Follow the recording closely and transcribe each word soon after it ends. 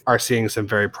are seeing some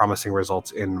very promising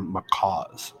results in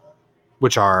macaws,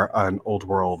 which are an old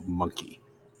world monkey.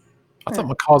 I thought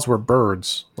macaws were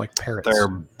birds, like parrots. They're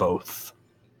both.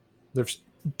 There's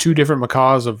two different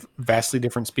macaws of vastly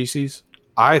different species.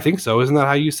 I think so. Isn't that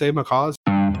how you say macaws?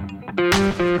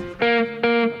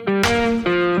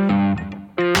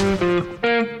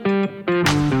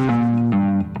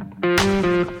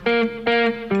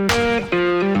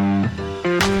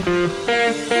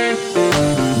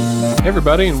 Hey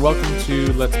everybody, and welcome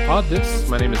to Let's Pod This.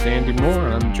 My name is Andy Moore,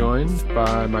 and I'm joined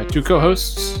by my two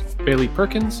co-hosts, Bailey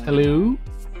Perkins. Hello.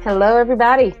 Hello,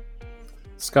 everybody.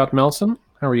 Scott Melson.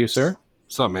 How are you, sir?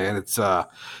 So, man,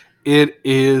 it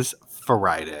is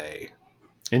Friday.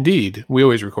 Indeed. We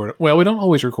always record. Well, we don't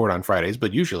always record on Fridays,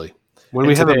 but usually.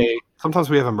 Sometimes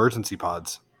we have emergency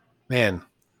pods. Man,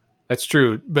 that's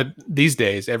true. But these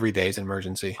days, every day is an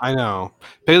emergency. I know.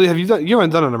 Bailey, you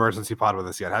haven't done an emergency pod with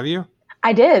us yet, have you?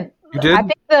 I did. You did? I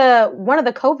think one of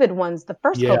the COVID ones, the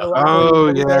first COVID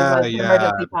one.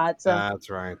 Emergency pod. So. That's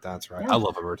right. Yeah. I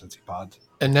love emergency pods.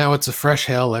 And now it's a fresh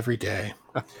hell every day.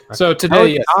 So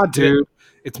today, dude,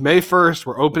 it's May 1st.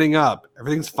 We're opening up.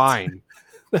 Everything's fine.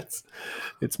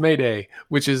 It's May Day,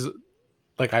 which is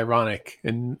like ironic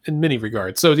in many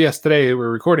regards. So yes, today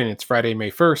we're recording. It's Friday,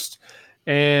 May 1st.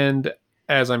 And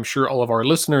as I'm sure all of our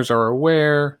listeners are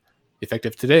aware,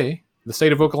 effective today, the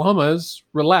state of Oklahoma has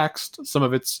relaxed some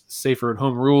of its safer at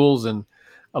home rules and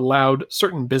allowed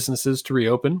certain businesses to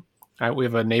reopen. We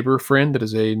have a neighbor friend that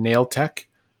is a nail tech,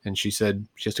 and she said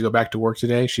she has to go back to work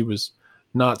today. She was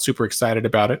not super excited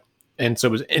about it. And so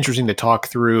it was interesting to talk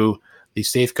through the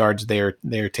safeguards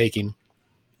they're taking.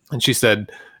 And she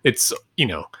said, it's,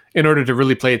 in order to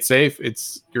really play it safe,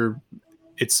 it's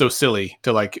so silly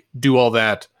to like do all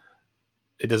that.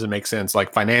 It doesn't make sense.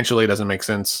 Like financially, it doesn't make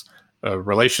sense.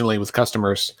 Relationally with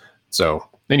customers. So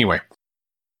anyway,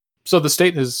 so the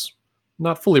state is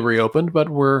not fully reopened, but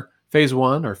we're phase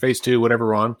 1 or phase 2, whatever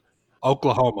we're on.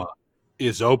 Oklahoma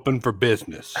is open for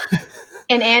business.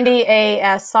 And Andy,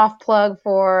 a soft plug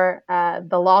for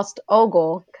the Lost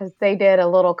Ogle, because they did a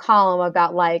little column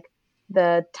about like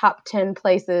the top 10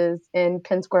 places in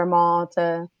Penn Square Mall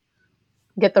to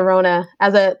get the Rona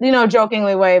as a,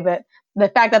 jokingly way, but the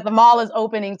fact that the mall is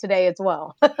opening today as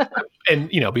well. And,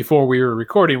 before we were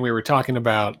recording, we were talking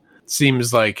about,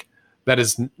 seems like that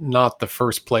is not the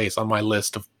first place on my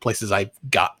list of places I've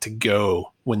got to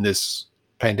go when this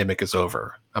pandemic is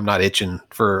over. I'm not itching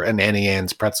for an Annie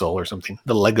Ann's pretzel or something.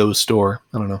 The Lego store.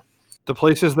 I don't know. The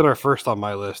places that are first on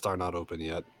my list are not open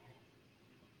yet.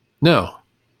 No.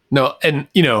 And,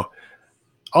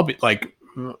 I'll be like,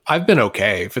 I've been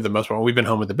okay for the most part. We've been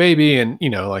home with the baby and,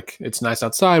 like it's nice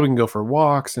outside. We can go for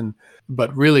walks.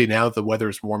 But really now that the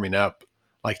weather's warming up,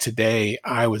 like today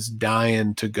I was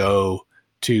dying to go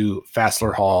to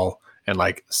Fassler Hall and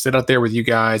like sit out there with you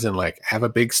guys and like have a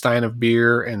big stein of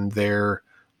beer and their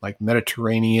like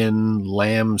Mediterranean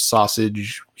lamb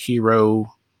sausage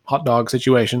hero hot dog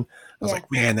situation. I was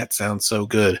like, man, that sounds so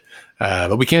good.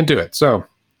 But we can't do it. So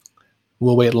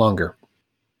we'll wait longer.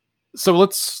 So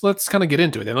let's kind of get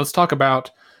into it and let's talk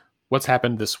about what's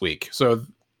happened this week. So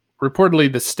reportedly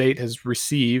the state has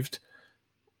received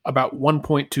about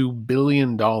 $1.2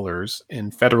 billion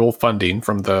in federal funding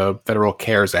from the Federal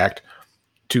CARES Act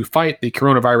to fight the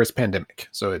coronavirus pandemic.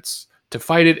 So it's to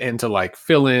fight it and to like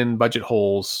fill in budget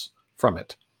holes from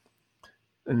it.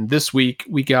 And this week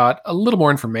we got a little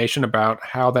more information about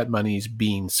how that money is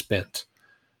being spent.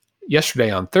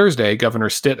 Yesterday on Thursday, Governor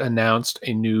Stitt announced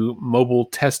a new mobile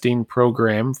testing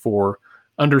program for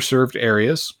underserved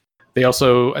areas. They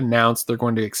also announced they're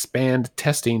going to expand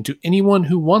testing to anyone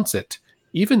who wants it,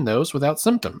 even those without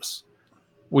symptoms,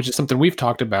 which is something we've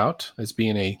talked about as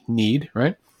being a need,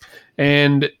 right?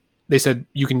 And they said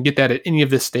you can get that at any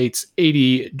of the state's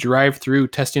 80 drive-through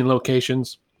testing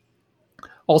locations.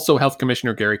 Also, Health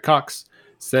Commissioner Gary Cox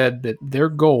said that their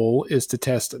goal is to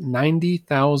test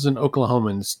 90,000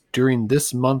 Oklahomans during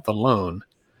this month alone.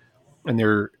 And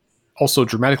they're also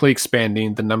dramatically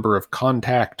expanding the number of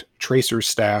contact tracer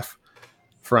staff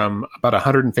from about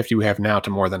 150 we have now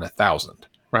to more than 1,000,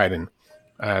 right? And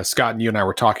Scott and you and I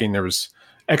were talking, there was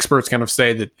experts kind of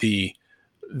say that the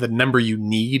number you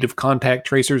need of contact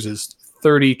tracers is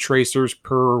 30 tracers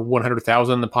per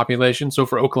 100,000 in the population. So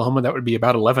for Oklahoma, that would be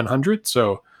about 1,100.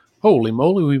 So holy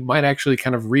moly, we might actually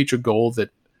kind of reach a goal that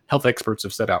health experts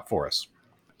have set out for us.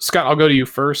 Scott, I'll go to you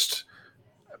first.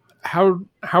 How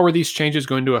are these changes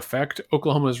going to affect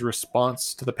Oklahoma's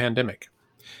response to the pandemic?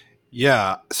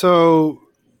 Yeah, so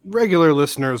regular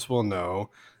listeners will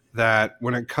know that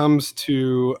when it comes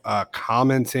to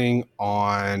commenting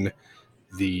on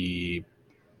the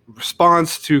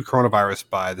response to coronavirus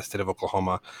by the state of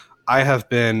Oklahoma, I have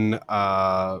been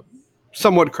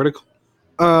somewhat critical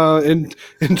in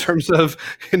terms of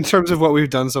what we've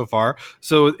done so far.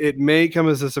 So it may come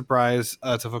as a surprise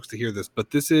to folks to hear this,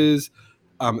 but this is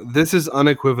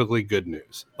unequivocally good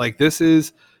news. Like this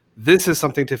is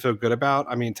something to feel good about.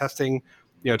 I mean, testing,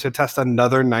 to test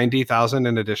another 90,000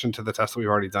 in addition to the test that we've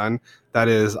already done. That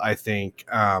is, I think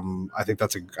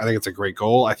it's a great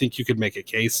goal. I think you could make a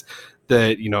case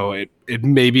that it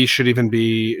maybe should even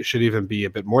be a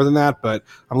bit more than that. But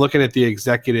I'm looking at the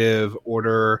executive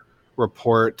order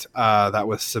report that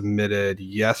was submitted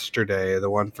yesterday. The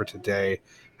one for today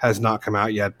has not come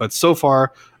out yet, but so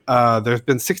far there's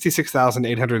been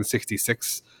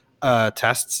 66,866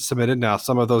 tests submitted. Now,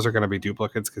 some of those are going to be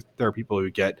duplicates because there are people who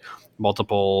get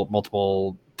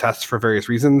multiple tests for various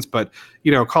reasons, but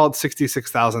call it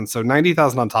 66,000. So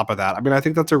 90,000 on top of that. I mean, I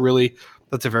think that's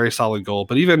a very solid goal,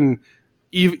 but even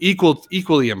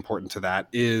equally important to that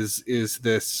is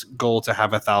this goal to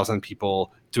have 1,000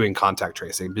 people doing contact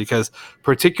tracing, because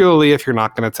particularly if you're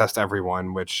not going to test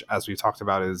everyone, which as we talked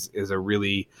about is a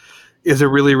really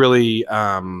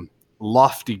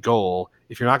lofty goal.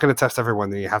 If you're not going to test everyone,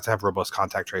 then you have to have robust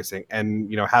contact tracing,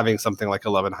 and having something like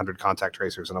 1,100 contact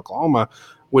tracers in Oklahoma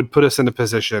would put us in a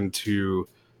position to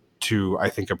I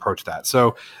think approach that.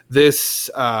 So this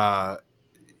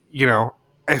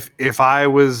if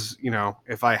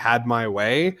I had my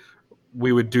way,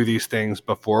 we would do these things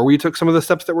before we took some of the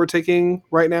steps that we're taking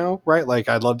right now, right? Like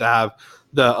I'd love to have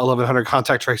the 1,100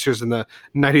 contact tracers and the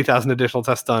 90,000 additional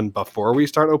tests done before we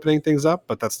start opening things up,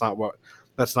 but that's not where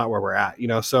we're at,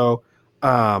 So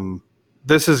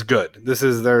this is good.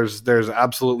 There's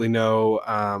absolutely no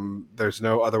there's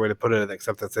no other way to put it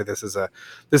except to say this is a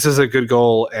good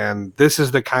goal, and this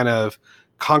is the kind of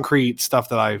concrete stuff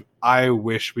that I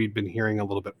wish we'd been hearing a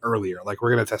little bit earlier. Like,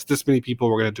 we're going to test this many people,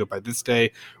 we're going to do it by this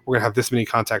day, we're going to have this many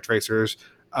contact tracers.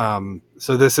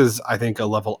 So this is, I think, a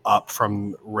level up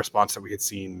from response that we had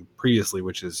seen previously,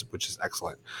 which is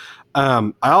excellent.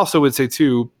 I also would say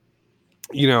too,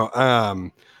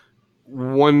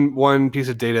 one piece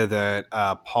of data that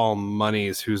Paul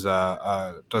Monies, who's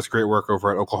does great work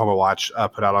over at Oklahoma Watch,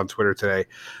 put out on Twitter today.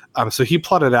 So he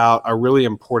plotted out a really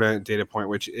important data point,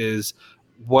 which is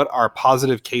what our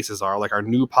positive cases are. Like, our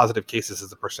new positive cases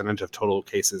is a percentage of total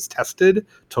cases tested,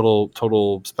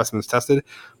 total specimens tested.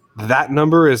 That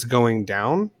number is going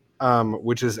down,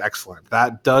 which is excellent.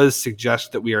 That does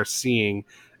suggest that we are seeing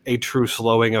a true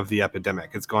slowing of the epidemic.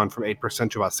 It's gone from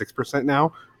 8% to about 6%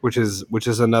 now, which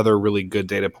is another really good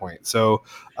data point. So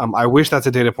I wish that's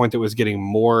a data point that was getting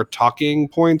more talking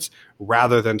points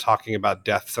rather than talking about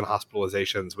deaths and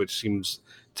hospitalizations, which seems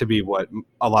to be what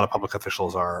a lot of public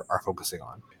officials are focusing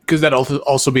on. Could that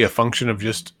also be a function of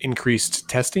just increased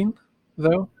testing,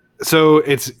 though? So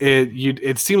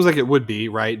it seems like it would be,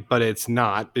 right, but it's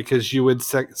not, because you would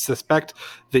suspect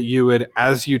that you would,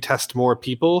 as you test more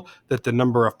people, that the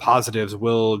number of positives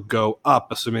will go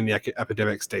up, assuming the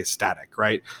epidemic stays static,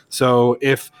 right? So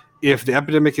if the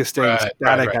epidemic is staying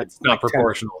static, it's not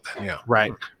proportional. Yeah,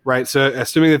 right. So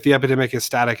assuming that the epidemic is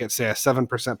static at, say, a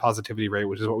 7% positivity rate,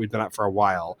 which is what we've been at for a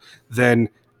while, then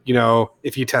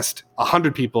if you test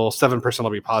 100 people, 7%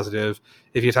 will be positive.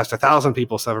 If you test 1,000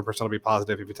 people, 7% will be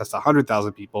positive. If you test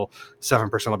 100,000 people,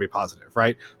 7% will be positive,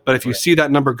 right? But if you see that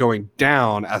number going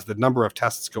down as the number of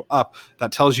tests go up,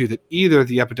 that tells you that either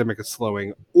the epidemic is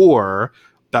slowing or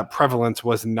that prevalence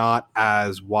was not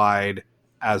as wide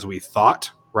as we thought,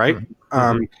 right?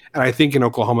 And I think in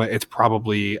Oklahoma, it's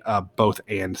probably a both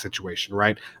and situation,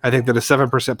 right? I think that a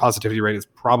 7% positivity rate is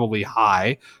probably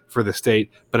high for the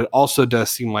state, but it also does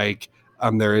seem like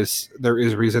there is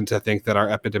reason to think that our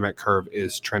epidemic curve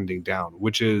is trending down,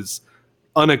 which is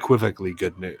unequivocally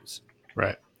good news.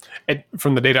 Right. And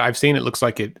from the data I've seen, it looks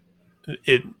like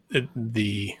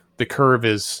the curve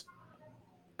is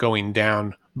going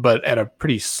down, but at a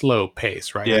pretty slow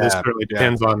pace, right? Yeah, and this really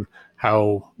depends on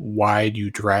how wide you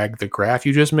drag the graph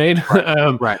you just made.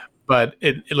 Right. But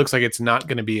it looks like it's not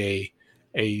going to be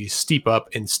a steep up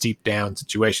and steep down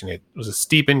situation. It was a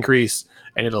steep increase,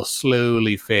 and it'll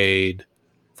slowly fade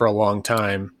for a long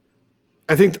time.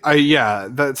 I think,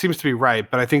 that seems to be right.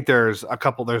 But I think there's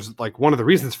like, one of the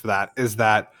reasons for that is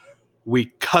that we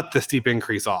cut the steep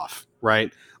increase off,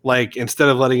 right? Like, instead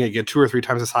of letting it get 2 or 3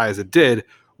 times as high as it did,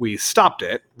 we stopped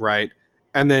it, right?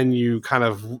 And then you kind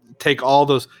of take all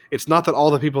those. It's not that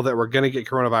all the people that were going to get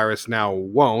coronavirus now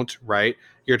won't, right?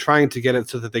 You're trying to get it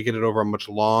so that they get it over a much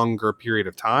longer period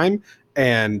of time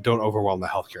and don't overwhelm the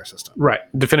healthcare system. Right.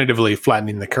 Definitively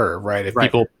flattening the curve, right? If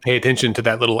people pay attention to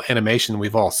that little animation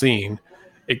we've all seen,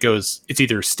 it's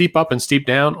either steep up and steep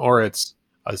down, or it's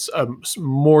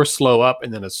more slow up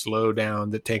and then a slow down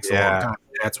that takes a long Yeah. time.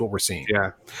 That's what we're seeing.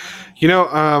 Yeah,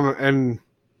 and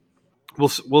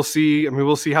we'll see. I mean,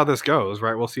 we'll see how this goes,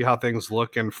 right? We'll see how things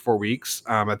look in 4 weeks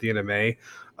at the end of May,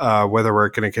 whether we're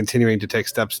going to continuing to take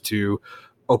steps to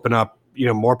open up,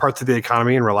 more parts of the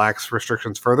economy and relax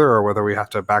restrictions further, or whether we have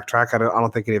to backtrack. I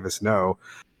don't think any of us know.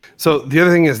 So the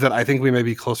other thing is that I think we may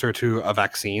be closer to a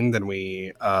vaccine than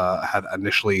we had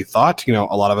initially thought. A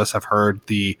lot of us have heard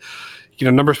the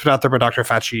numbers put out there by Dr.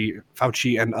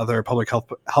 Fauci and other public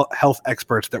health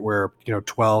experts that we're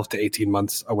 12 to 18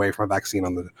 months away from a vaccine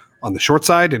on the short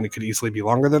side, and it could easily be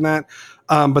longer than that.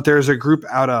 But there's a group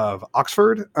out of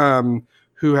Oxford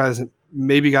who has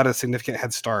maybe got a significant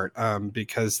head start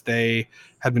because they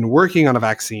had been working on a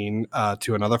vaccine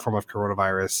to another form of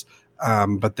coronavirus,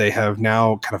 but they have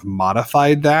now kind of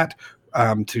modified that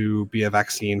to be a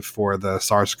vaccine for the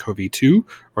SARS-CoV-2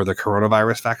 or the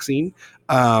coronavirus vaccine.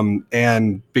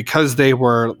 And because they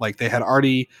had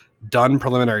already done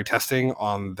preliminary testing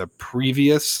on the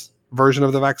previous version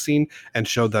of the vaccine and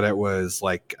showed that it was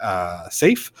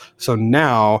safe. So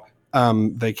now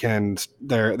they can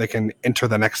enter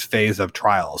the next phase of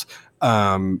trials.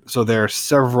 So they're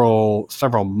several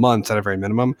months at a very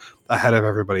minimum ahead of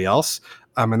everybody else.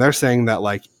 And they're saying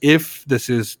that if this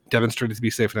is demonstrated to be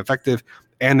safe and effective,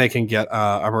 and they can get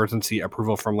emergency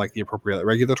approval from the appropriate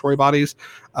regulatory bodies,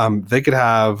 they could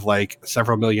have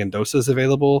several million doses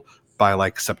available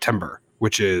by September,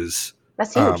 which is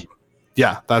that's huge.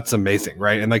 Yeah, that's amazing,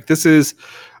 right? And this is,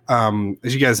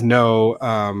 as you guys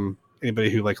know,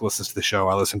 anybody who listens to the show,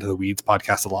 I listen to the Weeds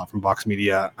podcast a lot from Vox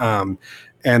Media,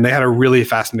 and they had a really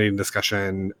fascinating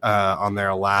discussion on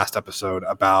their last episode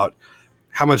about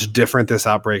how much different this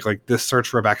outbreak, this search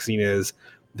for a vaccine, is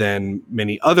than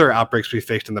many other outbreaks we've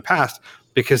faced in the past,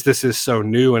 because this is so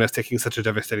new and it's taking such a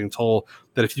devastating toll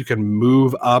that if you can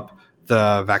move up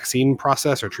the vaccine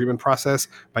process or treatment process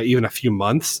by even a few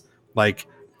months,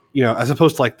 as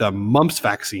opposed to the mumps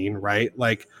vaccine, right?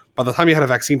 By the time you had a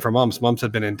vaccine for mumps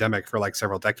had been endemic for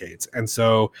several decades. And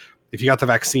so if you got the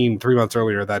vaccine 3 months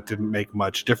earlier, that didn't make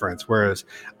much difference. Whereas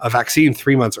a vaccine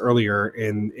 3 months earlier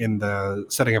in the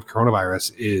setting of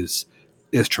coronavirus is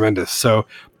tremendous. So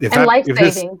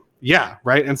life-saving. Yeah,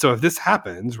 right. And so if this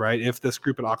happens, right, if this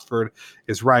group at Oxford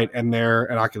is right and their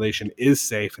inoculation is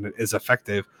safe and it is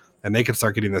effective, and they can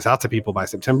start getting this out to people by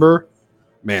September,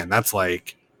 man, that's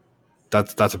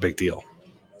a big deal.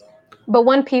 But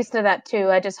one piece to that too,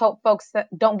 I just hope folks that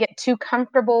don't get too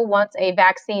comfortable once a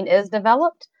vaccine is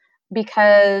developed,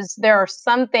 because there are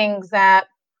some things that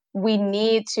we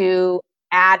need to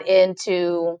add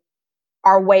into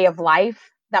our way of life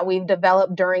that we've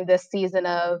developed during this season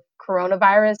of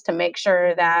coronavirus to make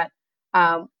sure that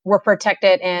we're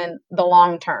protected in the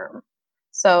long term.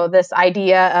 So this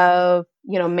idea of,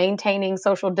 maintaining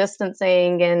social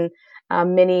distancing and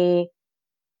many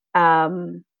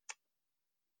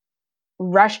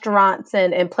restaurants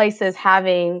and places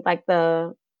having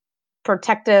the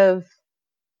protective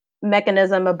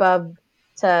mechanism above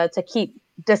to keep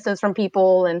distance from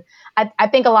people. And I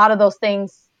think a lot of those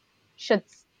things should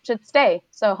stay.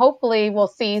 So hopefully we'll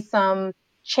see some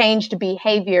changed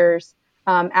behaviors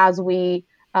as we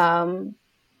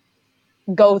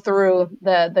go through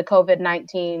the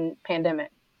COVID-19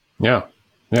 pandemic. Yeah.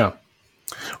 Yeah.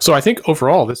 So I think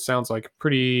overall, this sounds like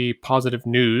pretty positive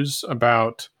news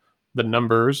about the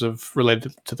numbers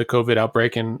related to the COVID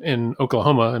outbreak in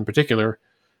Oklahoma in particular.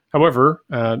 However,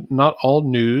 not all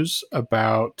news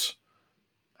about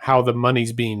how the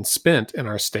money's being spent in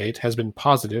our state has been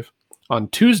positive. On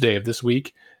Tuesday of this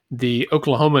week, the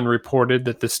Oklahoman reported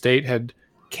that the state had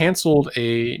canceled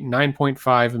a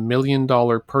 $9.5 million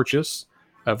purchase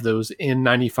of those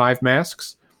N95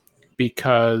 masks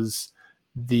because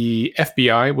the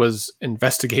FBI was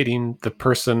investigating the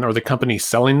person or the company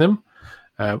selling them,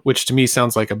 which to me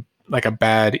sounds like a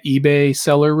bad eBay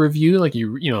seller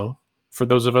review. For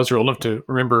those of us who are old enough to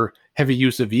remember heavy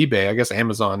use of eBay, I guess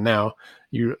Amazon now,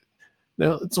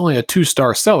 it's only a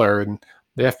 2-star seller, and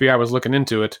the FBI was looking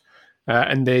into it,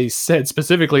 and they said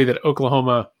specifically that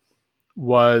Oklahoma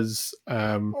was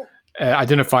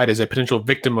identified as a potential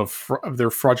victim of their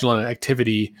fraudulent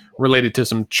activity related to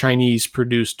some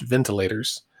Chinese-produced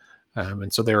ventilators,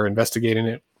 and so they were investigating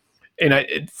it.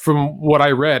 And from what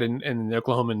I read in the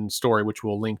Oklahoman story, which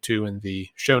we'll link to in the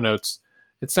show notes,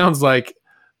 it sounds like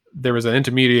there was an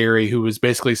intermediary who was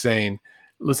basically saying,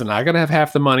 listen, I got to have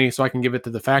half the money so I can give it to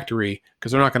the factory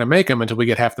because they're not going to make them until we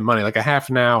get half the money, like a half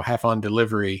now, half on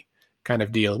delivery kind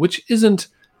of deal, which isn't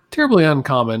terribly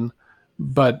uncommon,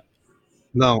 but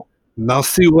no. Now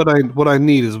see what I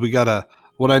need is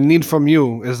what I need from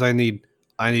you is I need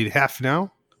half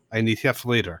now I need half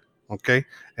later. Okay,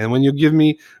 and when you give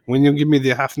me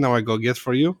the half an hour I go get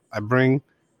for you, I bring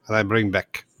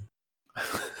back.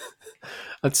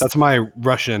 That's my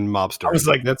Russian mobster. I was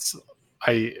like,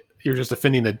 you're just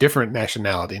offending a different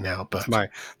nationality now, but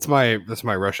that's my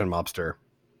Russian mobster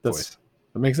voice.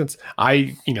 That makes sense.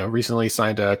 I, recently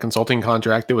signed a consulting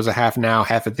contract. It was a half now,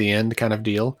 half at the end kind of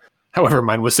deal. However,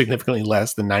 mine was significantly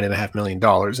less than $9.5 million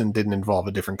and didn't involve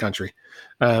a different country,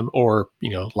 or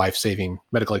life-saving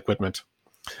medical equipment.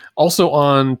 Also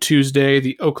on Tuesday,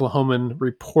 the Oklahoman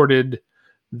reported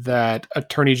that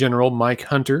Attorney General Mike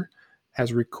Hunter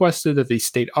has requested that the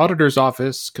state auditor's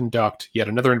office conduct yet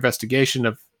another investigation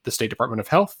of the State Department of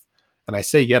Health. And I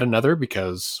say yet another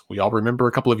because we all remember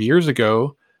a couple of years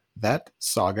ago that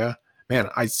saga. Man,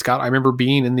 Scott, I remember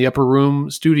being in the upper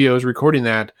room studios recording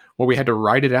that where we had to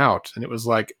write it out. And it was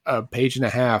like a page and a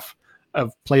half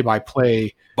of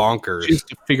play-by-play. Bonkers. Just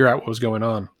to figure out what was going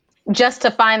on. Just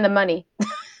to find the money.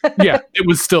 Yeah, it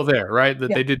was still there, right?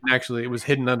 That They didn't actually, it was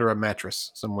hidden under a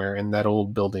mattress somewhere in that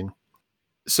old building.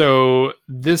 So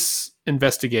this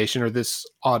investigation or this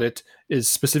audit is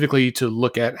specifically to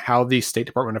look at how the State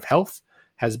Department of Health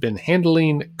has been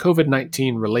handling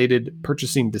COVID-19 related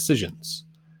purchasing decisions.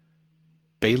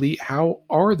 Bailey, how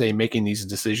are they making these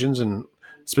decisions, and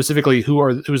specifically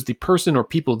who's the person or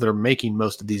people that are making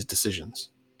most of these decisions?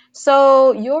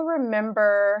 So you'll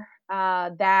remember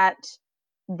that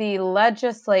the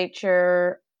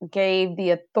legislature gave the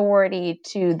authority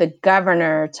to the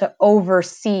governor to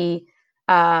oversee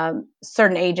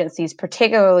certain agencies,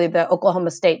 particularly the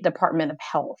Oklahoma State Department of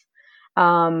Health.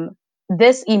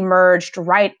 This emerged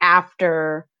right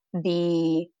after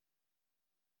the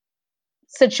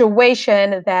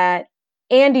situation that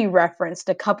Andy referenced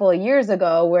a couple of years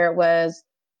ago, where it was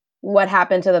what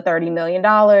happened to the $30 million,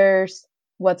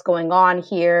 what's going on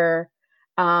here.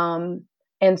 And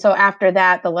so after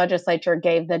that, the legislature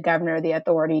gave the governor the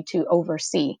authority to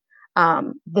oversee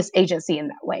this agency in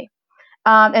that way.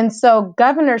 And so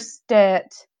Governor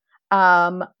Stitt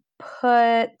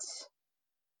put,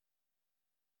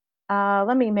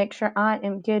 let me make sure I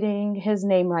am getting his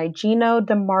name right, Gino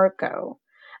DeMarco,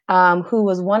 who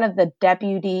was one of the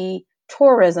deputy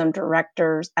tourism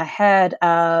directors ahead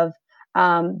of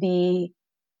the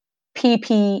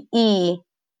PPE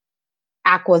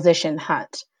acquisition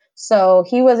hunt. So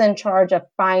he was in charge of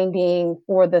finding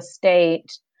for the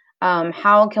state,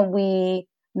 how can we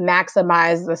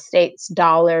maximize the state's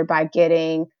dollar by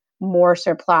getting more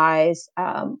supplies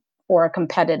for a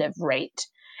competitive rate.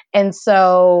 And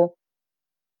so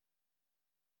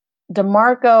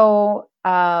DeMarco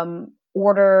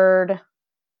ordered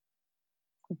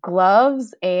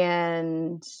gloves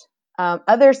and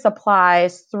other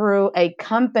supplies through a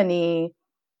company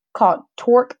called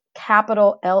Torque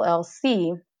Capital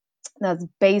LLC that's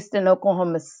based in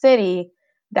Oklahoma City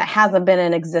that hasn't been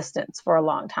in existence for a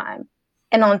long time.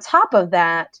 And on top of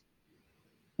that,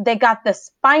 they got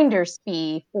this finder's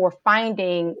fee for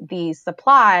finding these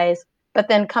supplies, but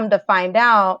then come to find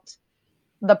out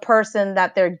the person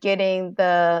that they're getting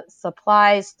the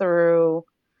supplies through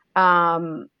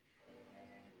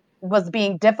was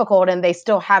being difficult, and they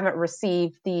still haven't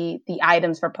received the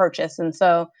items for purchase. And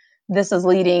so this is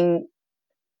leading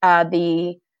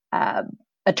the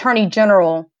Attorney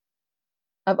General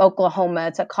of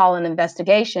Oklahoma to call an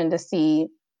investigation to see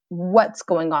what's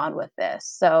going on with this.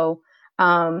 So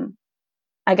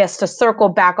I guess to circle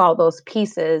back all those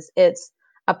pieces, it's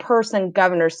a person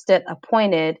Governor Stitt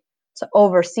appointed to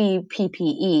oversee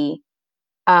PPE,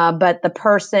 but the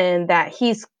person that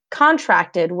he's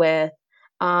contracted with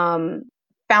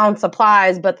found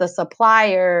supplies, but the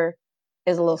supplier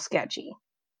is a little sketchy.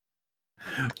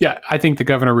 Yeah, I think the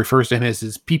governor refers to him as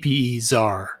his PPE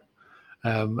czar.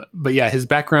 But yeah, his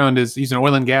background is he's an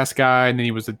oil and gas guy, and then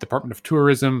he was at the Department of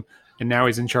Tourism, and now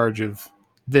he's in charge of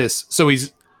this. So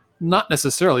he's not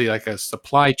necessarily like a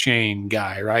supply chain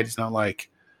guy, right? He's not like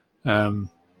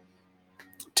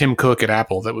Tim Cook at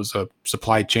Apple that was a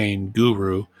supply chain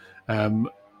guru.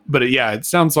 But it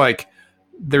sounds like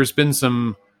there's been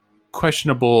some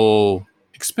questionable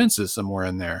expenses somewhere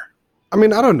in there. I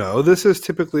mean, I don't know. This is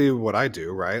typically what I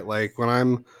do, right? Like when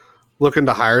I'm looking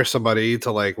to hire somebody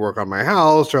to like work on my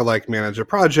house or like manage a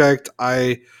project,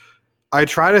 I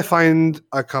try to find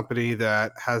a company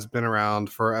that has been around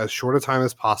for as short a time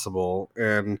as possible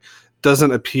and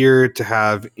doesn't appear to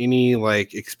have any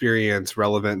like experience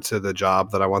relevant to the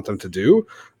job that I want them to do.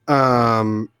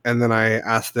 And then I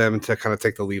ask them to kind of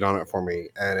take the lead on it for me.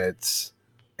 And it's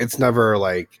never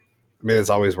like, I mean, it's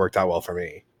always worked out well for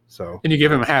me. So, and you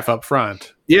give him half up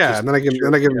front. Yeah. And then I give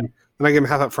him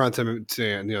half up front to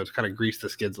kind of grease the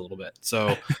skids a little bit.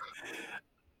 So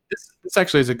This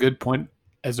actually is a good point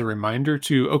as a reminder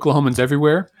to Oklahomans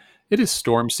everywhere. It is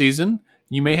storm season.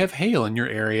 You may have hail in your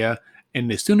area,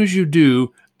 and as soon as you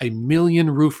do, 1,000,000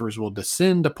 roofers will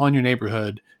descend upon your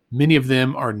neighborhood. Many of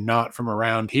them are not from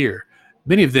around here.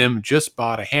 Many of them just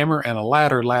bought a hammer and a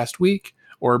ladder last week,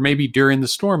 or maybe during the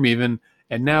storm even,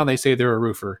 and now they say they're a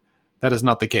roofer. That is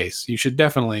not the case. You should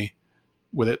definitely,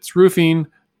 whether it's roofing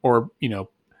or,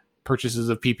 purchases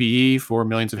of PPE for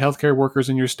millions of healthcare workers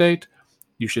in your state,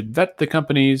 you should vet the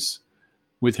companies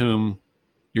with whom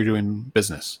you're doing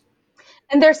business.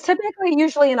 And there's typically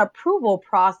usually an approval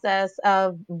process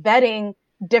of vetting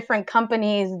different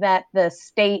companies that the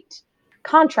state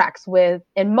contracts with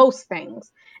in most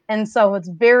things. And so it's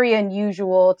very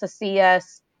unusual to see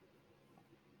us,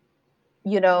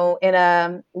 in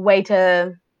a way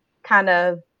to kind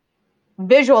of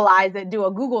visualize it, do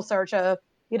a Google search of,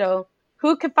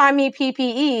 who could find me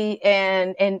PPE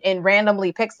and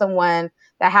randomly pick someone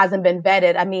that hasn't been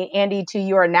vetted. I mean, Andy, to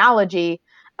your analogy,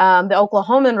 the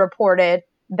Oklahoman reported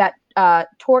that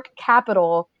Torque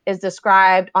Capital is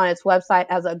described on its website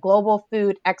as a global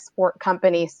food export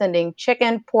company sending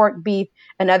chicken, pork, beef,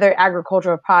 and other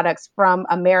agricultural products from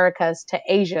Americas to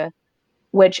Asia,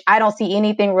 which I don't see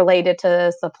anything related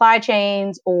to supply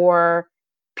chains or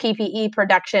PPE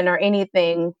production or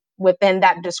anything within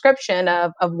that description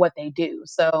of what they do.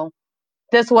 So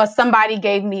this was somebody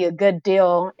gave me a good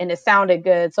deal and it sounded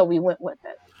good, so we went with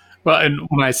it. Well, and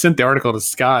when I sent the article to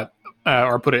Scott,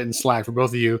 or put it in Slack for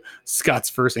both of you, Scott's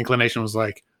first inclination was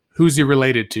like, who's he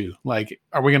related to? Like,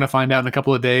 are we going to find out in a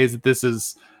couple of days that this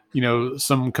is,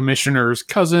 some commissioner's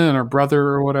cousin or brother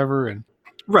or whatever? And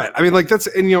right. I mean, like that's,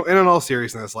 and in all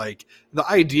seriousness, like the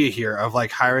idea here of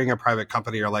like hiring a private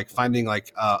company or like finding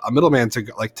like a middleman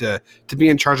to be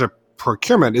in charge of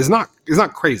procurement is not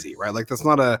crazy, right? Like that's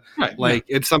not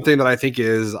it's something that I think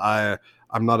is,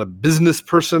 I'm not a business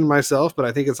person myself, but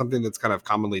I think it's something that's kind of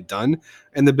commonly done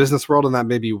in the business world. And that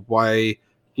may be why,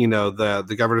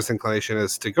 the governor's inclination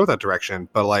is to go that direction.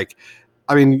 But like,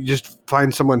 I mean, you just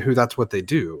find someone who that's what they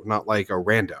do, not like a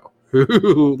rando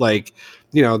who like,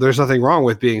 there's nothing wrong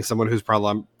with being someone whose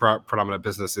predominant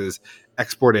business is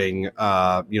exporting,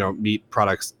 meat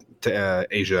products to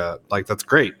Asia. Like that's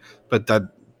great. But that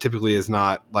typically is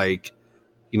not like,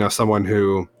 someone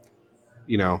who,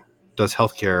 does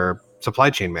healthcare supply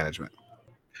chain management.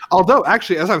 Although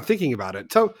actually, as I'm thinking about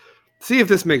it, so see if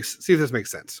this makes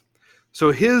sense.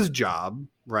 So his job,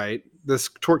 right? This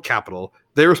Torque Capital,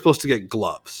 they were supposed to get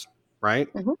gloves,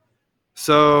 right? Mm-hmm.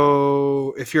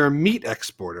 So if you're a meat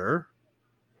exporter,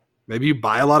 maybe you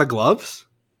buy a lot of gloves.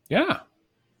 Yeah,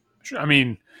 sure. I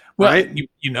mean, well, right?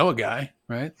 You know a guy,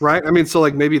 right? Right. I mean, so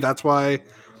like maybe that's why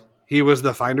he was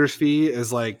the finder's fee.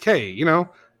 Is like, hey,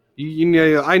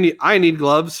 I need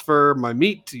gloves for my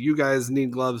meat. You guys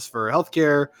need gloves for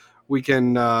healthcare. We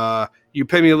can, you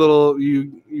pay me a little,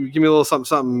 you give me a little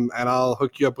something, and I'll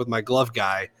hook you up with my glove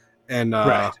guy, and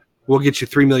we'll get you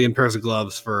 3 million pairs of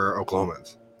gloves for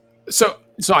Oklahomans. So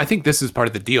I think this is part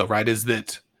of the deal, right? Is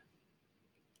that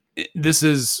this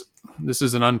is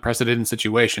an unprecedented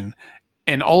situation,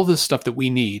 and all this stuff that we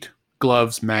need,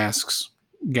 gloves, masks,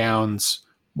 gowns,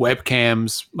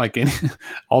 webcams, like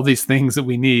all these things that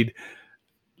we need,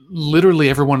 literally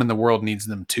everyone in the world needs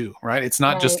them too, right? It's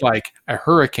not just like a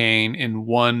hurricane in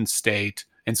one state,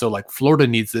 and so like Florida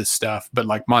needs this stuff, but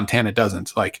like Montana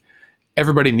doesn't. Like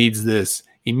everybody needs this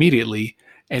immediately,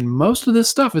 and most of this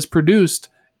stuff is produced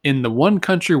in the one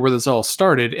country where this all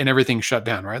started and everything shut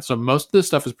down, right? So most of this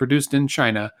stuff is produced in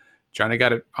China. China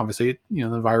got it, obviously,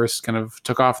 the virus kind of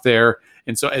took off there,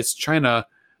 and so as China,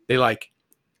 they like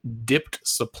dipped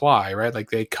supply, right? Like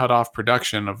they cut off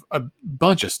production of a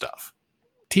bunch of stuff,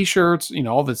 t-shirts,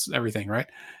 all this, everything, right?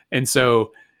 And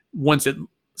so once it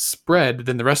spread,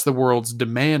 then the rest of the world's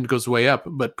demand goes way up,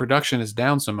 but production is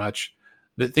down so much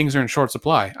that things are in short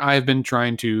supply. I've been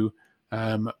trying to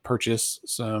purchase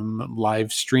some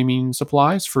live streaming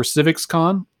supplies for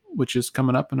CivicsCon, which is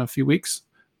coming up in a few weeks.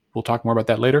 We'll talk more about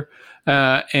that later.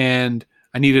 And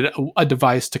I needed a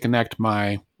device to connect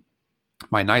my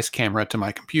nice camera to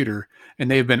my computer, and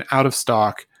they've been out of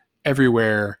stock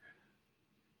everywhere,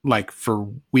 like for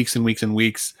weeks and weeks and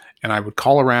weeks. And I would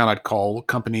call around. I'd call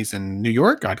companies in New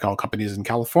York. I'd call companies in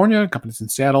California, companies in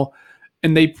Seattle,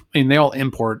 and they all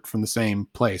import from the same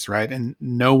place, right? And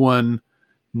no one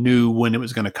knew when it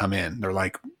was going to come in. They're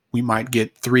like, we might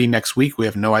get 3 next week. We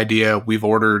have no idea. We've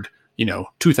ordered,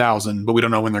 2,000, but we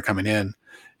don't know when they're coming in.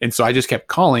 And so I just kept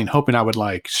calling, hoping I would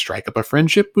like strike up a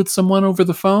friendship with someone over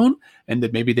the phone, and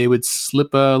that maybe they would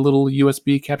slip a little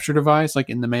USB capture device like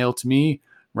in the mail to me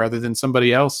rather than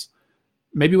somebody else.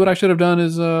 Maybe what I should have done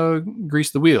is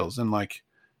grease the wheels and like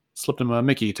slipped him a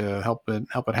Mickey to help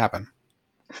it happen.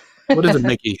 What is a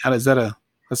Mickey?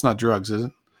 That's not drugs, is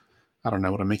it? I don't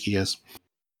know what a Mickey is.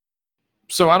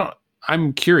 So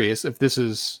I'm curious if this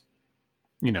is,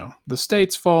 the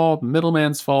state's fault,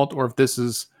 middleman's fault, or if this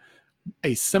is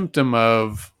a symptom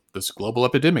of this global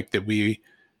epidemic that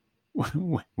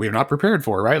we're not prepared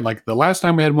for, right? Like the last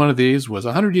time we had one of these was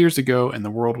 100 years ago, and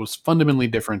the world was fundamentally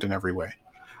different in every way.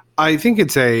 I think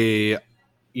it's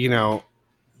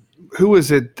who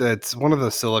is it that's one of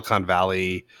the Silicon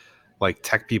Valley like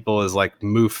tech people is like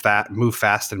move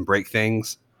fast and break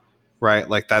things, right?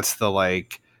 Like that's the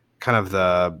like kind of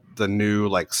the new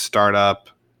like startup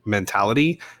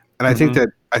mentality. And I think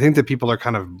that people are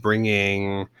kind of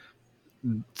bringing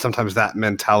sometimes that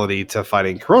mentality to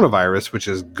fighting coronavirus, which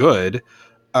is good.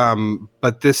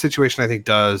 But this situation, I think,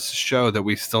 does show that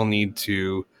we still need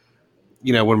to,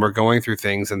 when we're going through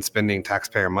things and spending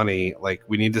taxpayer money, like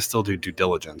we need to still do due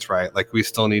diligence, right? Like we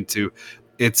still need to,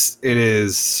 it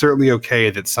is certainly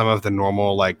okay that some of the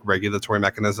normal like regulatory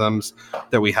mechanisms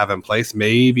that we have in place,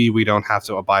 maybe we don't have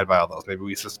to abide by all those. Maybe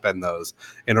we suspend those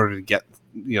in order to get,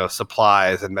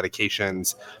 supplies and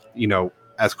medications,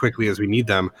 as quickly as we need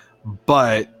them.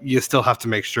 But you still have to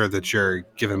make sure that you're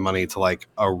giving money to like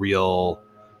a real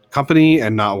company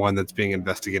and not one that's being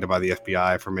investigated by the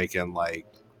FBI for making like,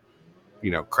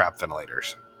 crap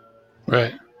ventilators.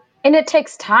 Right. And it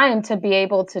takes time to be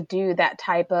able to do that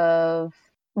type of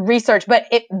research. But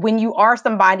when you are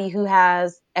somebody who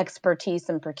has expertise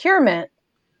in procurement,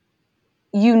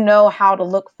 you know how to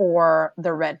look for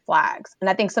the red flags. And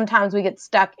I think sometimes we get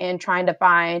stuck in trying to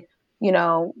find,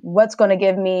 what's going to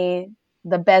give me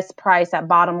the best price at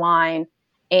bottom line.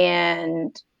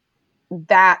 And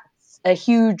that's a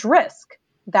huge risk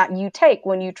that you take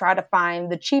when you try to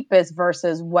find the cheapest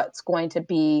versus what's going to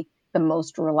be the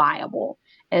most reliable.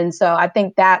 And so I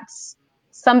think that's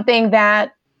something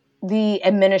that the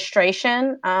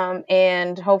administration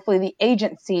and hopefully the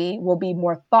agency will be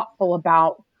more thoughtful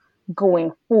about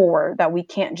going forward, that we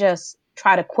can't just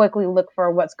try to quickly look for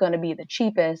what's going to be the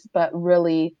cheapest, but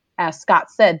really, as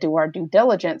Scott said, do our due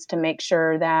diligence to make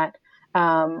sure that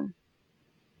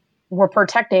we're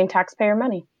protecting taxpayer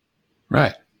money.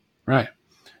 Right.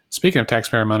 Speaking of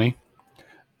taxpayer money,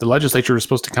 the legislature is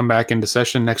supposed to come back into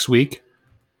session next week,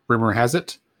 rumor has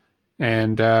it,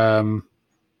 and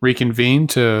reconvene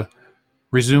to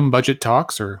resume budget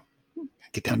talks or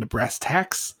get down to brass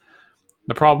tacks.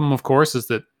 The problem, of course, is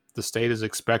that the state is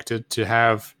expected to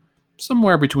have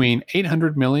somewhere between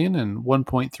 $800 million and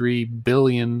 $1.3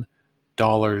 billion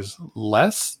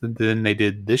less than they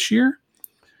did this year.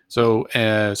 So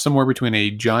somewhere between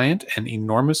a giant and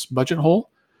enormous budget hole.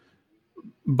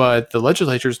 But the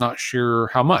legislature is not sure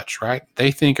how much, right?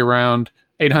 They think around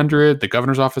 800. The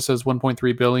governor's office says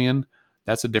 1.3 billion.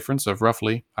 That's a difference of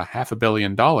roughly $500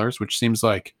 million, which seems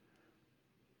like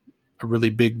a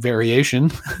really big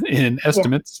variation in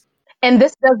estimates. Yeah. And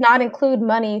this does not include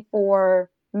money for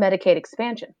Medicaid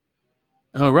expansion.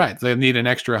 Oh, right. They need an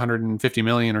extra 150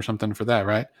 million or something for that,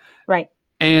 right? Right.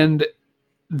 And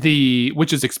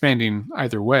which is expanding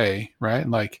either way, right?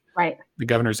 Like right. The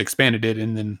governor's expanded it,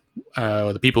 and then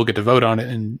the people get to vote on it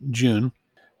in June.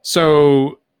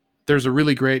 So there's a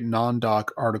really great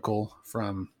non-doc article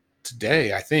from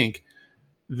today, I think,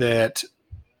 that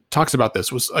talks about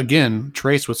this. Was again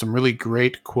traced with some really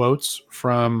great quotes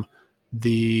from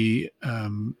the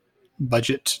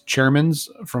budget chairmans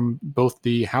from both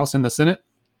the House and the Senate,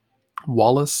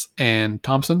 Wallace and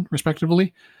Thompson,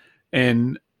 respectively.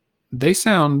 And they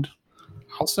sound,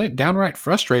 I'll say, downright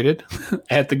frustrated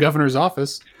at the governor's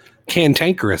office.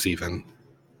 Cantankerous, even.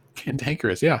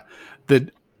 Cantankerous, yeah.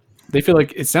 That they feel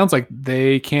like it sounds like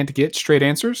they can't get straight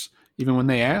answers, even when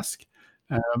they ask.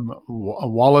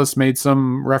 Wallace made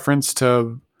some reference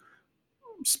to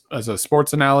as a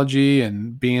sports analogy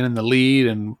and being in the lead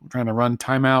and trying to run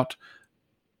timeout.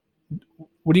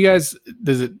 What do you guys,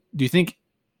 do you think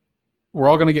we're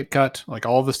all going to get cut? Like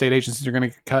all of the state agencies are going to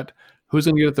get cut? Who's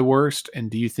going to get it the worst?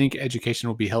 And do you think education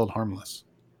will be held harmless?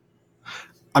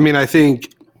 I mean, I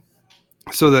think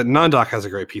so. That Non-Doc has a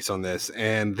great piece on this,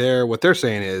 and what they're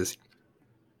saying is,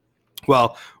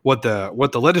 well, what the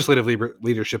legislative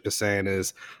leadership is saying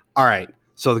is, all right,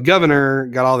 so the governor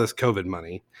got all this COVID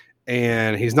money,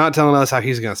 and he's not telling us how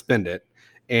he's going to spend it,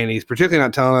 and he's particularly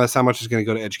not telling us how much is going to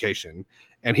go to education,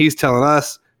 and he's telling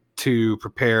us to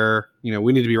prepare,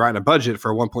 we need to be writing a budget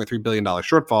for a $1.3 billion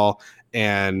shortfall,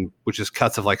 and which is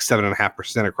cuts of like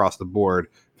 7.5% across the board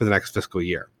for the next fiscal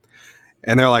year.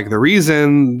 And they're like, the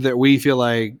reason that we feel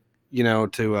like,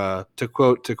 to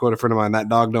quote a friend of mine, that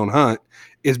dog don't hunt,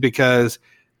 is because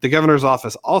the governor's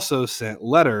office also sent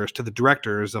letters to the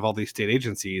directors of all these state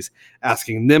agencies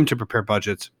asking them to prepare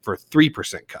budgets for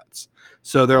 3% cuts.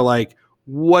 So they're like,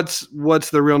 what's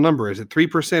the real number? Is it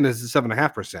 3%? Is it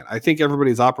 7.5%? I think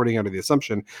everybody's operating under the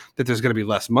assumption that there's going to be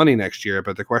less money next year,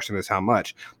 but the question is how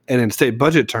much. And in state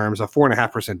budget terms, a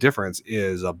 4.5% difference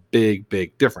is a big,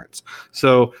 big difference.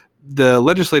 So the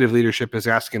legislative leadership is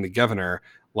asking the governor,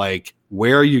 like,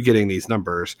 where are you getting these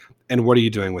numbers, and what are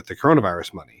you doing with the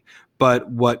coronavirus money? But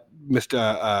what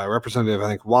Mr. Representative, I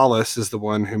think Wallace is the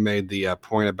one who made the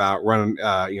point about running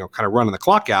the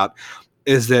clock out,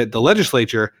 is that the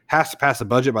legislature has to pass a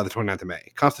budget by the 29th of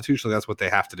May. Constitutionally, that's what they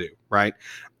have to do, right?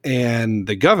 And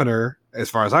the governor, as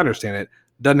far as I understand it,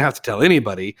 doesn't have to tell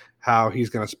anybody how he's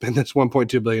going to spend this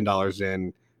 $1.2 billion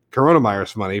in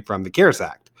coronavirus money from the CARES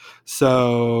Act.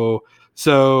 So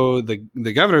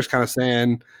the governor's kind of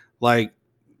saying, like,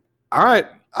 all right,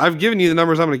 I've given you the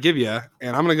numbers I'm going to give you,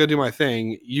 and I'm going to go do my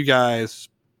thing. You guys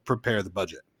prepare the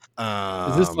budget.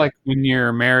 Is this like when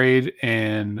you're married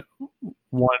and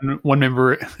one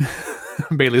member,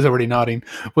 Bailey's already nodding,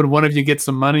 when one of you gets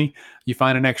some money, you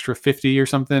find an extra 50 or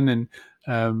something, and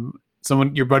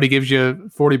your buddy gives you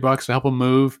 $40 to help him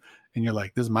move, and you're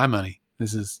like, this is my money.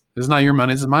 This is not your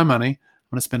money. This is my money.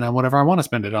 I'm going to spend it on whatever I want to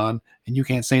spend it on, and you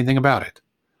can't say anything about it.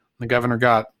 The governor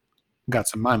got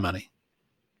some of my money.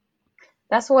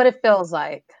 That's what it feels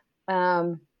like.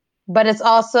 But it's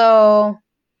also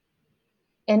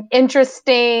an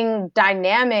interesting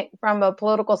dynamic from a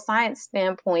political science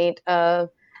standpoint of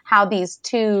how these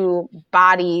two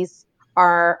bodies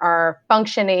are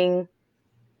functioning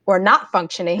or not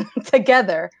functioning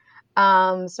together,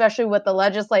 especially with the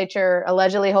legislature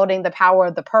allegedly holding the power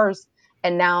of the purse,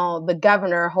 and now the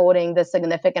governor holding the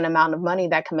significant amount of money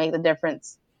that can make the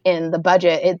difference in the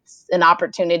budget. It's an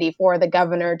opportunity for the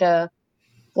governor to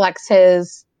flex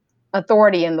his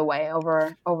authority in the way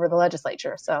over the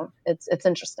legislature. So it's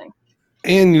interesting.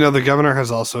 And, the governor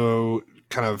has also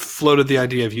kind of floated the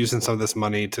idea of using some of this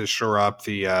money to shore up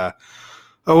the,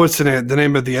 what's the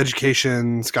name of the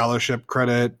education scholarship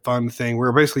credit fund thing,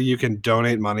 where basically you can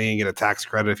donate money and get a tax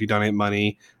credit if you donate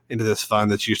money into this fund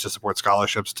that's used to support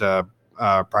scholarships to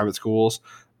private schools.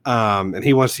 And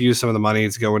he wants to use some of the money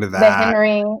to go into that. The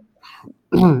Henry.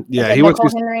 Yeah, he wants to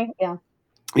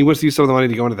use some of the money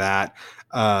to go into that.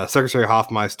 Secretary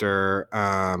Hoffmeister,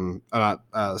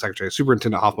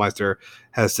 Superintendent Hoffmeister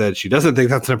has said she doesn't think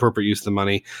that's an appropriate use of the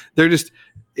money.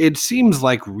 It seems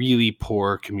like really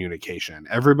poor communication.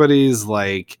 Everybody's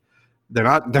like,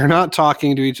 they're not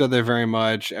talking to each other very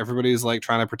much. Everybody's like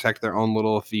trying to protect their own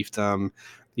little fiefdom.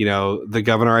 The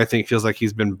governor, I think, feels like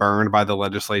he's been burned by the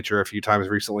legislature a few times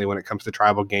recently when it comes to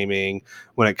tribal gaming,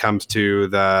 when it comes to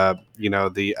the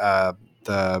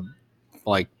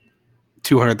like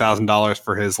 $200,000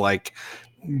 for his like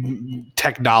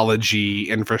technology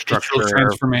infrastructure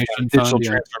digital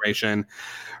transformation.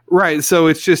 Right. So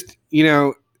it's just,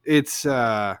 I'm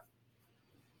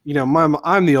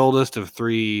the oldest of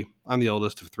three. I'm the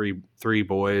oldest of three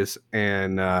boys.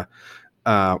 And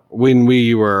when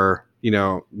we were,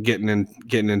 getting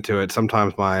into it,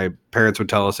 sometimes my parents would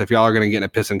tell us, if y'all are going to get in a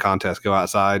pissing contest, go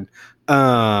outside.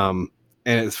 And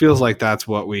it feels like that's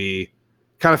what we're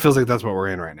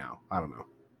in right now. I don't know.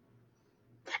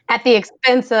 At the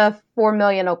expense of 4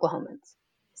 million Oklahomans.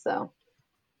 So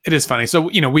it is funny. So,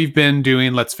 we've been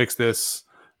doing Let's Fix This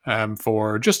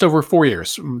for just over 4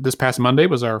 years. This past Monday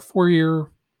was our 4-year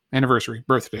anniversary,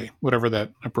 birthday, whatever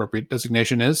that appropriate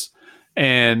designation is.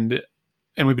 And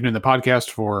we've been doing the podcast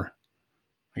for,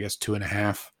 I guess,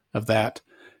 2.5 of that.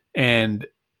 And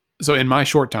so in my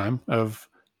short time of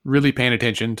really paying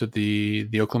attention to the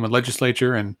Oklahoma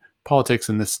legislature and politics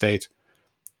in this state,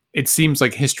 it seems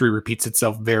like history repeats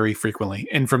itself very frequently.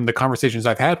 And from the conversations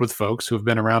I've had with folks who have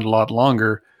been around a lot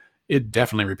longer, it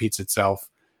definitely repeats itself.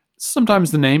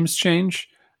 Sometimes the names change,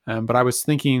 but I was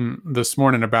thinking this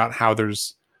morning about how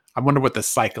I wonder what the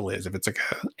cycle is. If it's like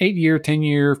a 8-year,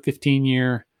 10-year,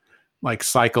 15-year like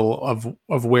cycle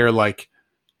of where like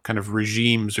kind of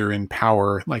regimes are in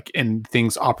power, like, and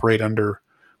things operate under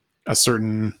a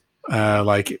certain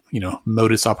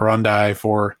modus operandi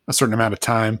for a certain amount of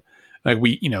time. Like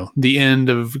the end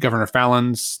of Governor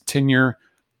Fallon's tenure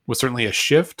was certainly a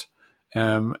shift,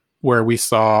 where we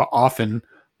saw often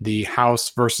the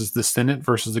House versus the Senate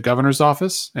versus the governor's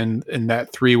office, and in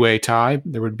that 3-way tie,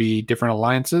 there would be different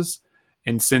alliances.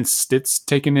 And since Stitt's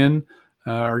taken in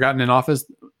or gotten in office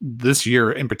this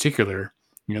year in particular,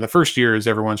 the first year is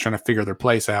everyone's trying to figure their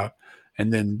place out,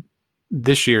 and then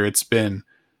this year it's been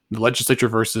the legislature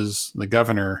versus the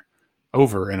governor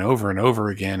over and over and over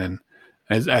again. And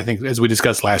as we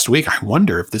discussed last week, I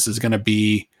wonder if this is going to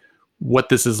be what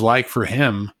this is like for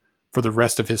him for the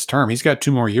rest of his term. He's got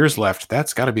 2 more years left.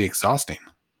 That's got to be exhausting.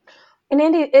 And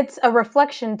Andy, it's a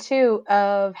reflection too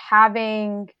of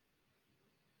having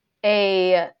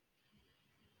a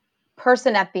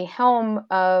person at the helm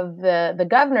of the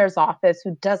governor's office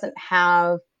who doesn't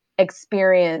have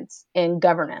experience in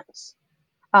governance.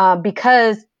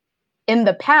 Because in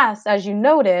the past, as you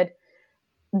noted,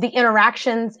 the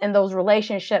interactions and those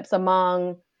relationships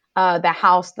among the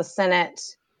House, the Senate,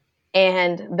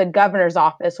 and the governor's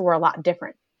office were a lot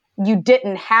different. You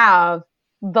didn't have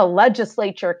the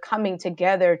legislature coming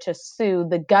together to sue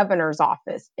the governor's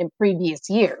office in previous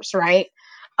years, right?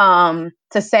 To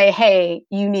say, hey,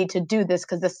 you need to do this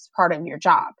because this is part of your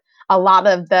job. A lot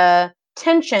of the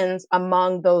tensions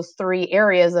among those 3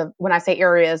 areas of, when I say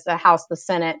areas, the House, the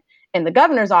Senate, and the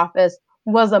governor's office,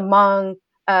 was among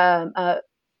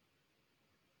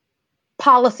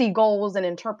policy goals and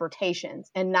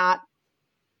interpretations, and not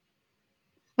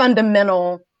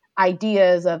fundamental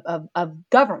ideas of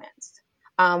governance.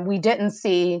 We didn't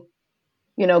see,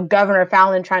 Governor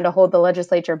Fallin trying to hold the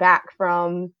legislature back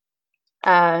from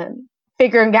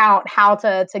figuring out how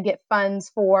to get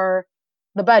funds for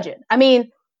the budget. I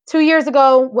mean, 2 years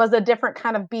ago was a different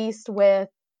kind of beast with,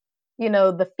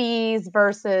 the fees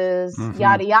versus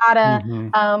yada, yada.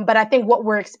 But I think what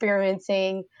we're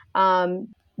experiencing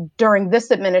during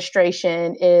this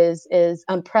administration is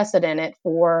unprecedented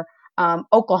for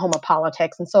Oklahoma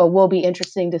politics. And so it will be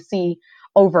interesting to see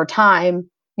over time,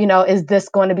 is this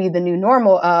going to be the new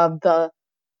normal of the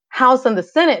House and the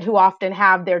Senate, who often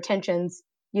have their tensions,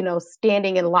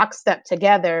 standing in lockstep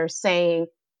together, saying,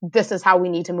 this is how we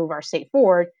need to move our state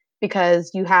forward,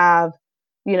 because you have,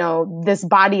 this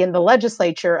body in the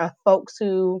legislature of folks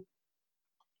who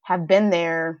have been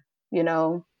there,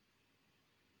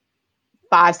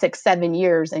 5, 6, 7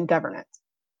 years in governance.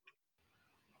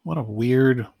 What a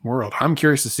weird world. I'm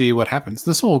curious to see what happens.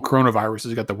 This whole coronavirus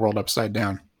has got the world upside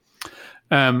down.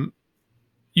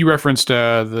 You referenced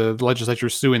the legislature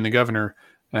suing the governor,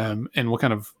 and we'll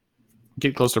kind of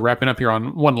get close to wrapping up here.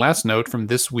 On one last note from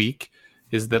this week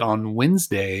is that on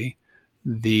Wednesday,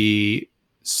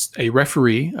 a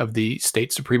referee of the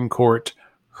state Supreme Court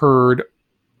heard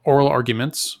oral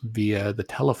arguments via the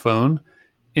telephone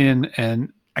in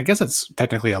an, I guess it's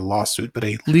technically a lawsuit, but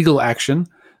a legal action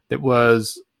that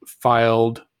was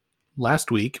filed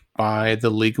last week by the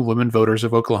League of Women Voters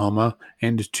of Oklahoma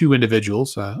and 2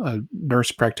 individuals, a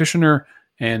nurse practitioner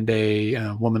and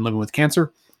a woman living with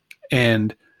cancer.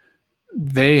 And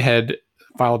they had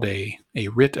filed a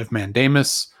writ of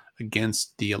mandamus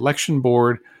against the election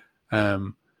board.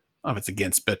 It's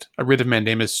against, but a writ of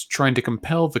mandamus trying to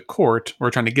compel the court, or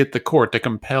trying to get the court to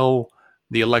compel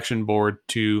the election board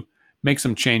to make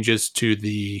some changes to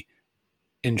the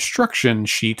instruction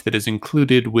sheet that is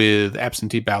included with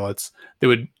absentee ballots that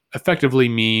would effectively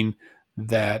mean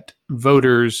that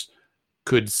voters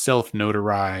could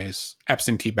self-notarize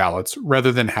absentee ballots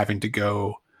rather than having to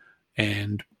go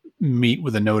and meet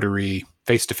with a notary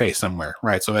face-to-face somewhere,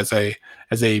 right? So as a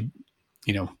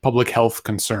public health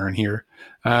concern here.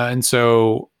 And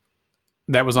so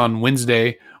that was on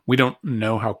Wednesday. We don't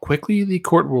know how quickly the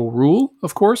court will rule,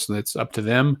 of course. That's up to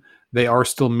them. They are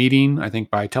still meeting, I think,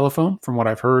 by telephone, from what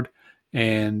I've heard.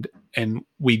 And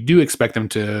we do expect them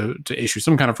to issue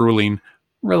some kind of ruling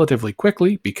relatively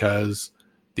quickly, because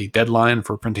the deadline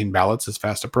for printing ballots is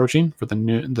fast approaching for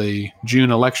the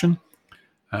June election.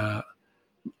 And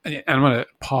I'm going to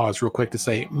pause real quick to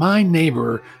say, my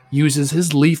neighbor uses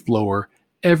his leaf blower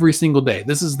every single day.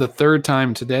 This is the 3rd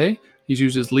time today he's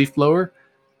used his leaf blower.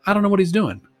 I don't know what he's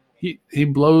doing. He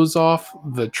blows off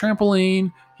the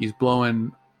trampoline. He's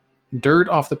blowing dirt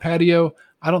off the patio.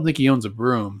 I don't think he owns a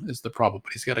broom is the problem,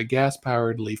 but he's got a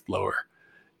gas-powered leaf blower.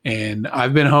 And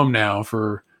I've been home now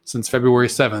since February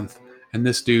 7th, and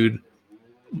this dude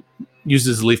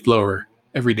uses a leaf blower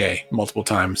every day, multiple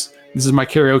times. This is my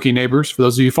karaoke neighbors, for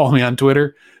those of you who follow me on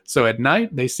Twitter. So at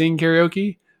night, they sing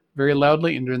karaoke very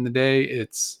loudly, and during the day,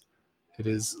 it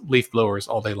is leaf blowers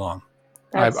all day long.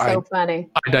 That's so funny.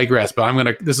 I digress,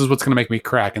 but this is what's gonna make me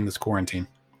crack in this quarantine.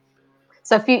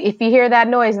 So if you hear that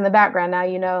noise in the background now,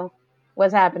 you know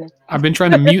what's happening. I've been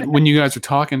trying to mute when you guys are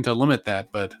talking to limit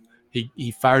that, but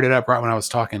he fired it up right when I was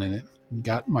talking, and it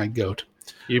got my goat.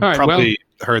 You probably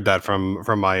heard that from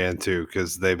my end too,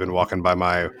 because they've been walking by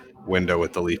my window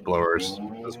with the leaf blowers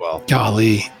as well.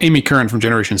 Golly. Amy Curran from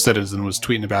Generation Citizen was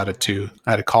tweeting about it too.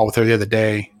 I had a call with her the other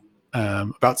day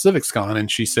about CivicsCon, and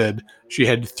she said she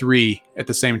had 3 at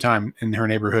the same time in her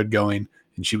neighborhood going,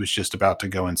 and she was just about to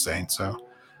go insane. So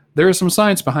there is some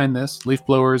science behind this. Leaf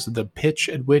blowers, the pitch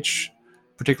at which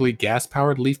particularly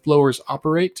gas-powered leaf blowers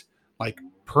operate, like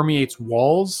permeates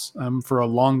walls for a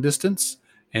long distance,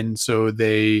 and so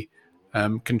they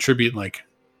contribute like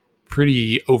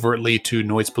pretty overtly to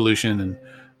noise pollution and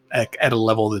at a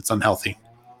level that's unhealthy.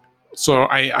 So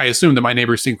I assume that my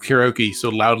neighbor sings karaoke so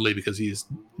loudly because he's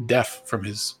deaf from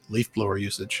his leaf blower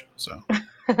usage. So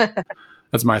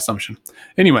that's my assumption.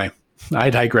 Anyway, I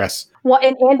digress. Well,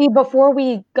 and Andy, before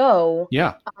we go,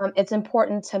 Yeah. It's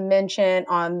important to mention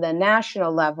on the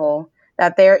national level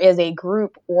that there is a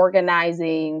group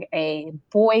organizing a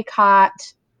boycott,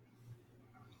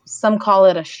 some call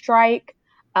it a strike,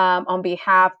 on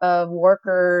behalf of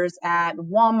workers at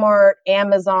Walmart,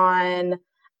 Amazon,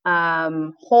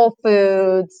 Whole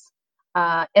Foods,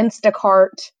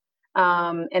 Instacart,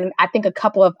 and I think a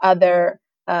couple of other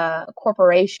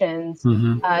corporations.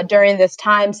 During this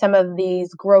time, some of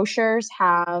these grocers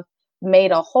have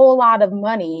made a whole lot of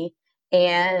money,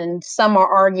 and some are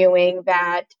arguing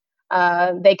that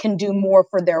they can do more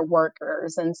for their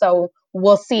workers. And so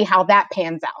we'll see how that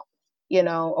pans out,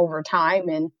 over time.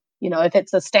 And, if it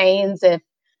sustains, if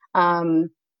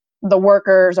the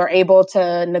workers are able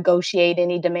to negotiate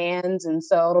any demands. And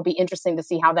so it'll be interesting to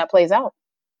see how that plays out.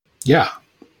 Yeah,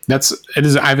 it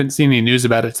is. I haven't seen any news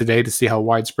about it today to see how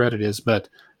widespread it is, but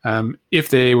if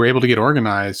they were able to get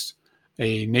organized,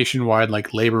 a nationwide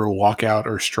like labor walkout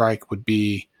or strike would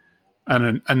be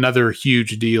another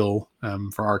huge deal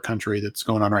for our country that's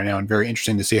going on right now, and very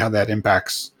interesting to see how that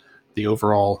impacts the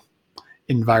overall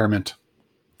environment.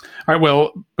 All right,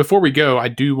 well, before we go, I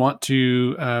do want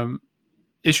to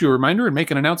issue a reminder and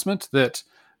make an announcement that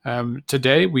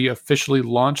today we officially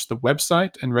launched the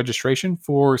website and registration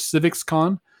for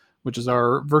CivicsCon, which is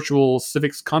our virtual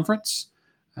civics conference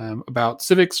about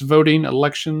civics, voting,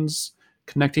 elections,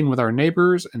 connecting with our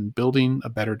neighbors, and building a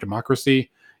better democracy.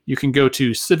 You can go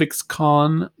to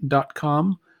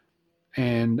civicscon.com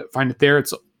and find it there.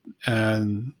 It's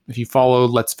if you follow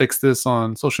Let's Fix This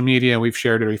on social media, we've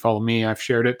shared it, or you follow me, I've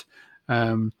shared it.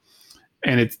 And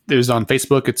there's on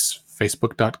Facebook. It's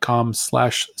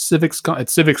facebook.com/CivicsCon.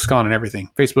 It's CivicsCon and everything.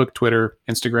 Facebook, Twitter,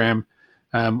 Instagram.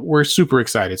 We're super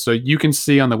excited. So you can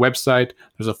see on the website,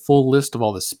 there's a full list of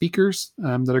all the speakers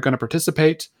that are going to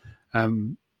participate.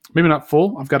 Maybe not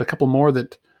full. I've got a couple more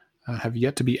that have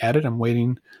yet to be added. I'm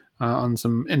waiting on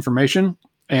some information.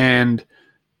 And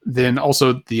then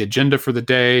also the agenda for the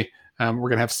day. We're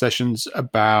going to have sessions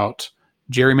about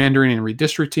gerrymandering and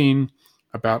redistricting,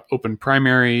 about open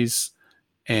primaries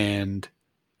and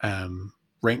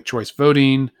ranked choice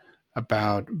voting,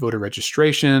 about voter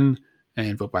registration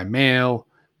and vote by mail.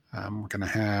 We're going to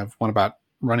have one about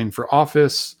running for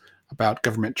office, about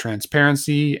government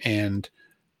transparency and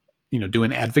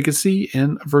doing advocacy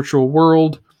in a virtual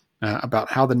world, about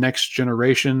how the next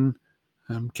generation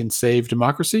can save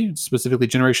democracy, specifically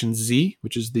Generation Z,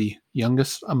 which is the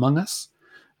youngest among us.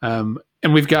 And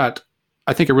we've got,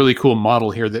 I think, a really cool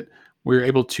model here that we're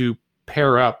able to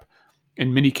pair up,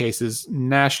 in many cases,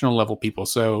 national level people.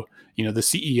 So, the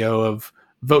CEO of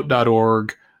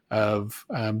Vote.org, of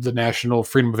the National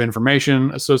Freedom of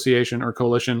Information Association or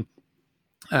Coalition,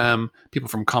 people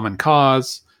from Common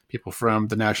Cause, people from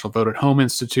the National Vote at Home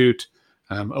Institute,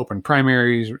 Open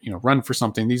Primaries, Run for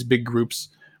Something, these big groups.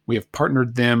 We have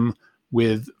partnered them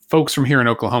with folks from here in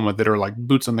Oklahoma that are like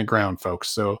boots on the ground folks.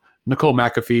 So Nicole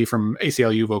McAfee from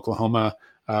ACLU of Oklahoma,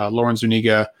 Lauren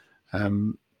Zuniga.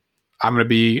 I'm going to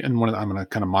be I'm going to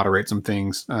kind of moderate some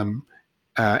things.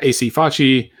 AC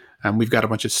Facci. We've got a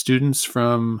bunch of students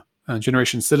from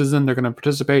Generation Citizen. They're going to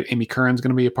participate. Amy Curran's going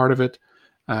to be a part of it.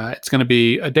 It's going to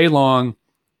be a day-long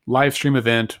live stream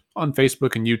event on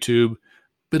Facebook and YouTube,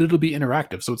 but it'll be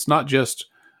interactive. So it's not just,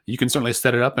 you can certainly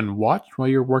set it up and watch while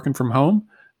you're working from home,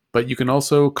 but you can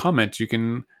also comment. You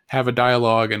can have a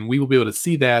dialogue, and we will be able to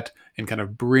see that and kind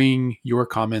of bring your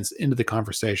comments into the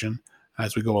conversation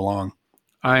as we go along.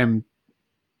 I am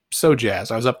so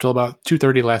jazzed. I was up till about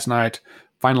 2:30 last night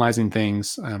finalizing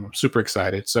things. I'm super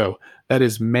excited. So that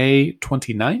is May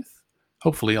 29th.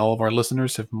 Hopefully all of our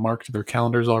listeners have marked their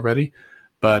calendars already,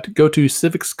 but go to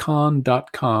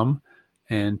civicscon.com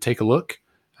and take a look.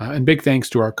 And big thanks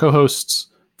to our co-hosts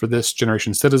for this,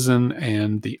 Generation Citizen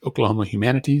and the Oklahoma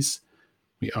Humanities.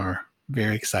 We are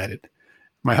very excited.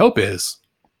 My hope is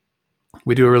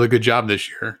we do a really good job this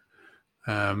year,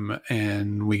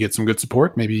 and we get some good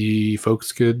support. Maybe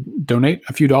folks could donate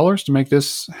a few dollars to make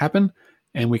this happen,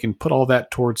 and we can put all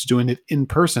that towards doing it in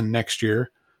person next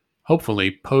year,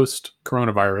 hopefully post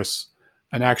coronavirus,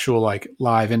 an actual like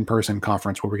live in-person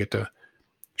conference where we get to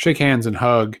shake hands and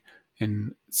hug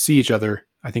and see each other.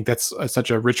 I think that's such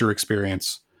a richer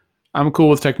experience. I'm cool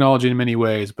with technology in many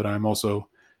ways, but I'm also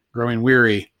growing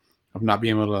weary of not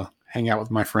being able to hang out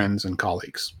with my friends and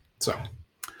colleagues. So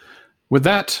With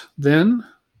that, then,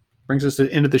 brings us to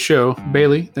the end of the show.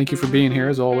 Bailey, thank you for being here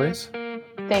as always.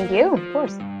 Thank you, of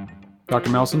course. Dr.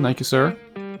 Melson, thank you, sir.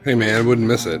 Hey, man, I wouldn't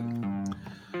miss it.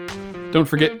 Don't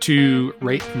forget to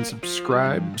rate and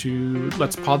subscribe to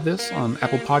Let's Pod This on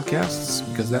Apple Podcasts,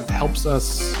 because that helps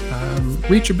us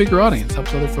reach a bigger audience,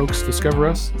 helps other folks discover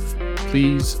us.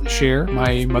 Please share.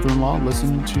 My mother-in-law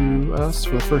listened to us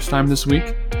for the first time this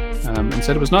week and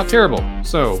said it was not terrible.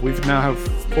 So we now have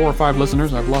 4 or 5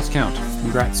 listeners. I've lost count.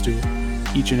 Congrats to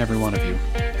each and every one of you.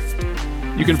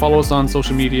 You can follow us on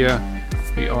social media.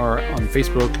 We are on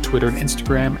Facebook, Twitter, and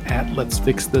Instagram at Let's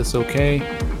Fix This Okay.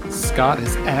 Scott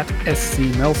is at SC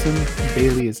Melson.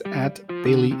 Bailey is at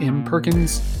Bailey M.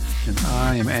 Perkins. And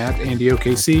I am at Andy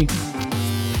OKC.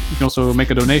 You can also make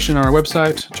a donation on our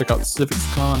website. Check out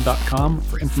civicscon.com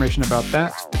for information about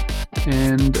that.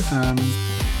 And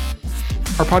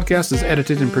our podcast is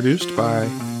edited and produced by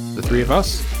the 3 of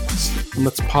us.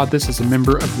 Let's Pod This is a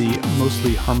member of the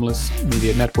Mostly Harmless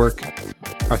Media Network.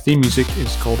 Our theme music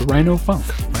is called Rhino Funk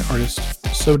by artist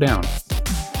So Down.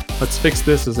 Let's Fix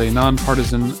This is a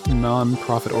nonpartisan,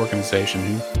 non-profit organization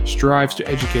who strives to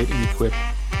educate and equip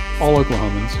all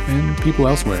Oklahomans and people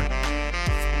elsewhere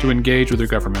to engage with their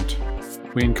government.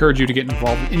 We encourage you to get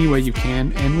involved in any way you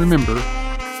can, and remember,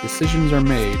 decisions are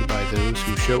made by those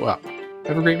who show up.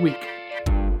 Have a great week.